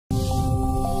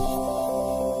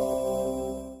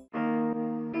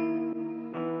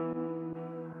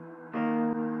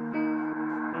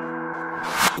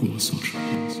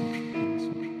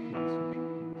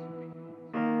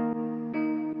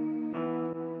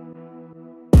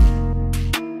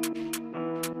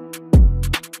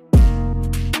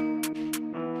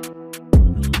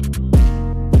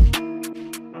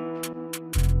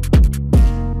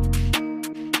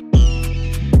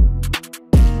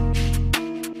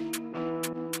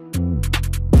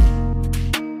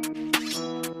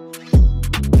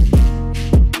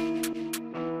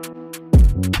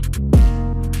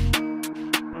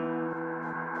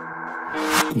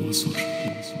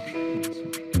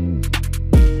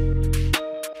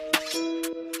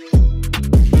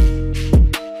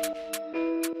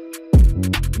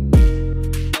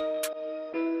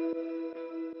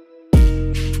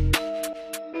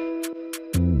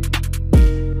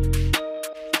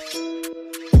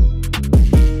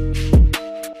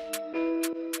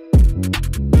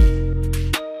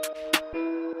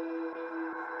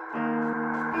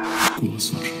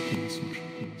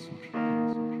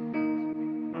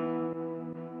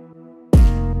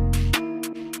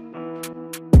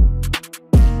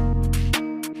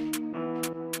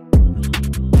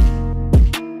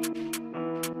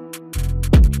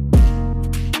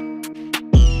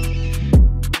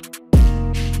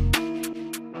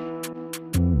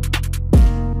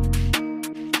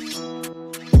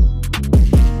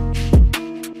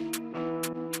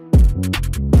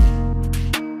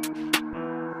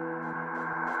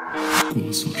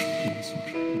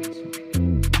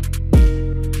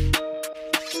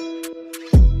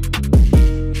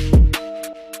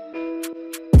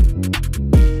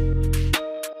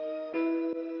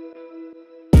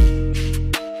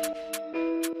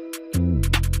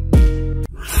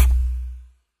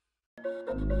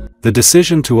The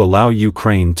decision to allow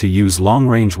Ukraine to use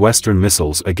long-range Western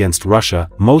missiles against Russia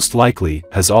most likely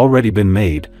has already been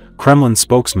made, Kremlin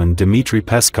spokesman Dmitry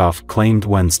Peskov claimed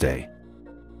Wednesday.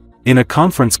 In a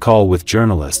conference call with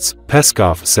journalists,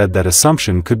 Peskov said that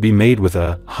assumption could be made with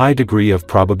a high degree of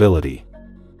probability.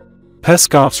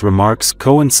 Peskov's remarks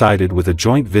coincided with a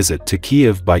joint visit to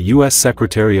Kyiv by U.S.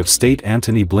 Secretary of State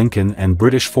Antony Blinken and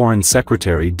British Foreign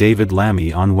Secretary David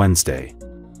Lammy on Wednesday.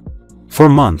 For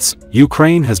months,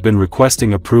 Ukraine has been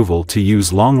requesting approval to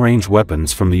use long-range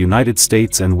weapons from the United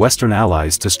States and Western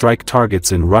allies to strike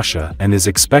targets in Russia and is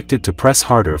expected to press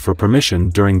harder for permission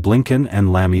during Blinken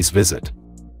and Lammy's visit.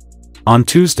 On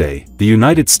Tuesday, the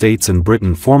United States and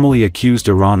Britain formally accused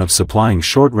Iran of supplying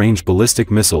short-range ballistic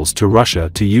missiles to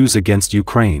Russia to use against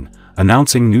Ukraine,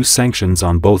 announcing new sanctions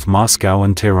on both Moscow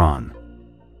and Tehran.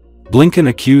 Blinken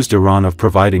accused Iran of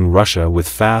providing Russia with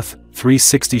Fath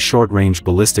 360 short-range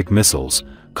ballistic missiles,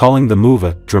 calling the move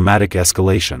a dramatic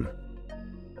escalation.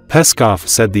 Peskov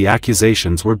said the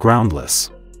accusations were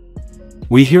groundless.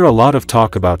 "We hear a lot of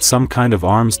talk about some kind of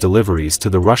arms deliveries to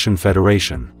the Russian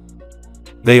Federation.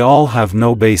 They all have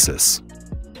no basis.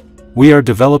 We are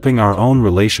developing our own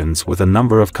relations with a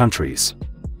number of countries.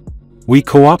 We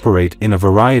cooperate in a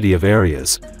variety of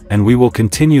areas, and we will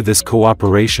continue this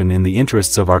cooperation in the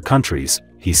interests of our countries,"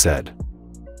 he said.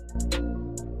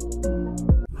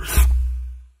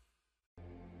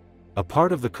 A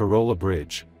part of the Karola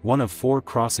Bridge, one of 4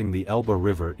 crossing the Elbe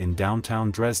River in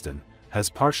downtown Dresden, has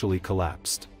partially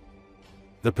collapsed.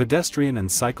 The pedestrian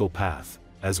and cycle path,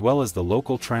 as well as the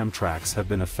local tram tracks, have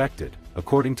been affected,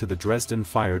 according to the Dresden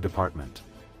Fire Department.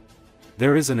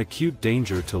 There is an acute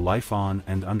danger to life on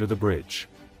and under the bridge.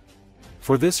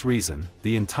 For this reason,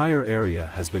 the entire area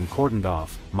has been cordoned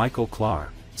off, Michael Klar,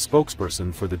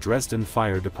 spokesperson for the Dresden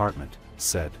Fire Department,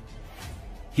 said.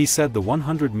 He said the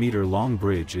 100-meter-long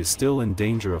bridge is still in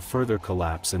danger of further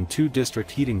collapse and 2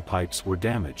 district heating pipes were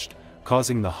damaged,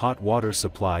 causing the hot water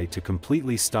supply to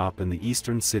completely stop in the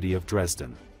eastern city of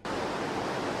Dresden.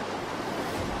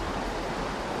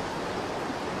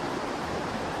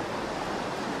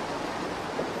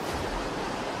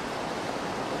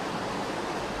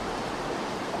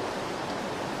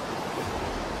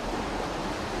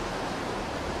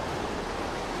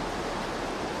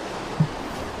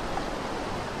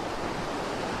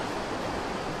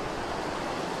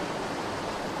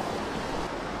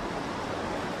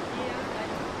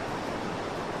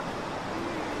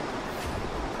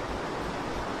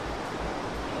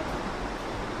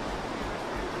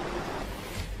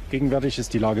 Gegenwärtig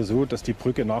ist die Lage so, dass die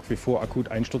Brücke nach wie vor akut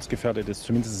einsturzgefährdet ist.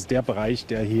 Zumindest ist der Bereich,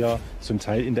 der hier zum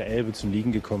Teil in der Elbe zum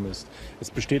Liegen gekommen ist.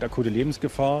 Es besteht akute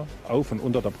Lebensgefahr auf und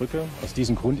unter der Brücke. Aus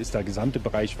diesem Grund ist der gesamte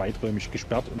Bereich weiträumig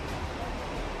gesperrt.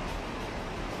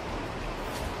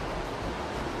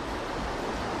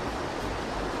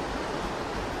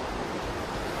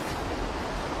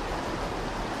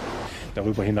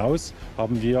 Darüber hinaus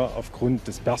haben wir aufgrund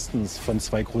des Berstens von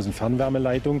 2 großen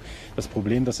Fernwärmeleitungen das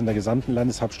Problem, dass in der gesamten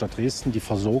Landeshauptstadt Dresden die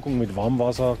Versorgung mit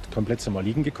Warmwasser komplett zum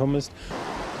Erliegen gekommen ist.